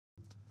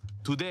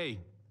Today,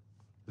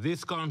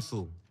 this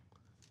Council,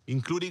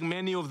 including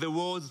many of the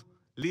world's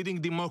leading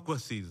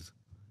democracies,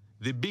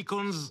 the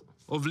beacons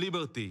of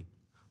liberty,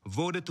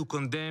 voted to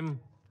condemn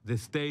the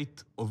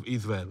State of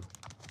Israel.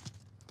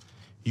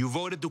 You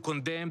voted to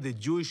condemn the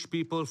Jewish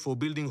people for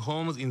building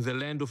homes in the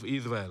land of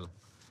Israel.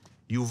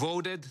 You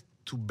voted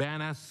to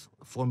ban us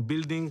from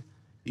building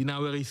in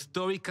our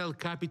historical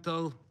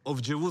capital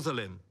of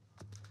Jerusalem,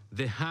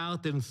 the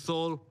heart and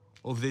soul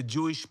of the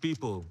Jewish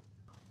people.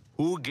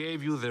 Who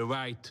gave you the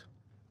right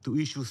to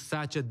issue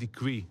such a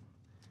decree,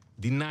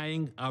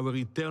 denying our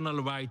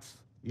eternal rights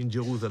in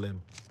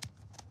Jerusalem?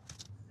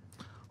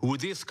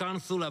 Would this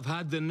council have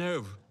had the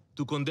nerve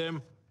to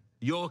condemn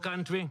your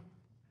country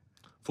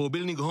for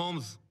building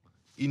homes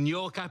in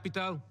your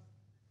capital?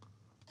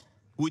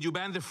 Would you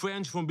ban the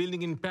French from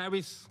building in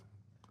Paris?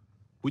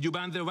 Would you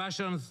ban the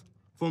Russians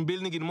from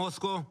building in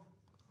Moscow?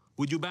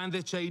 Would you ban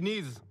the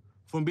Chinese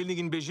from building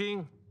in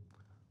Beijing?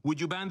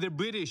 Would you ban the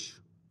British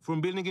from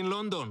building in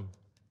London?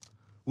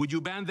 Would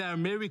you ban the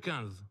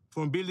Americans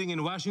from building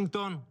in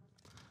Washington?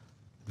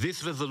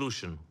 This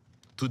resolution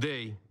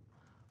today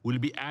will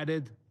be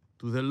added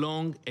to the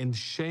long and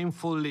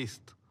shameful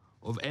list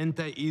of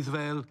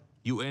anti-Israel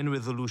UN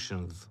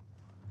resolutions.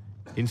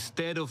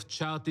 Instead of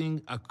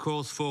charting a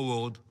course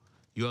forward,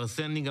 you are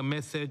sending a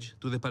message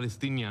to the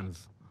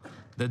Palestinians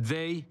that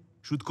they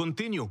should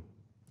continue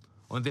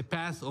on the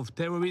path of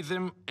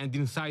terrorism and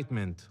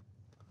incitement,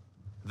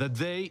 that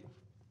they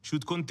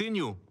should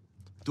continue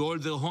to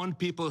hold their own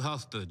people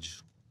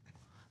hostage,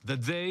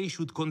 that they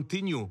should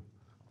continue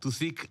to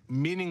seek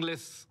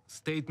meaningless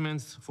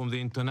statements from the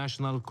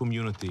international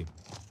community.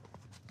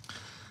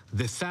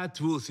 The sad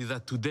truth is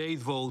that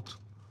today's vote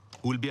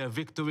will be a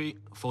victory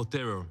for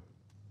terror.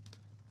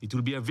 It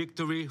will be a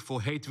victory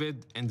for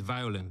hatred and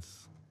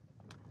violence.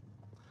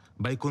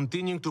 By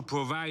continuing to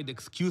provide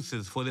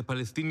excuses for the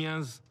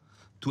Palestinians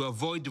to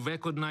avoid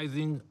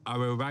recognizing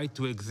our right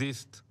to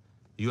exist,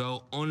 you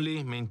are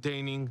only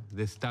maintaining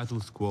the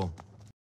status quo.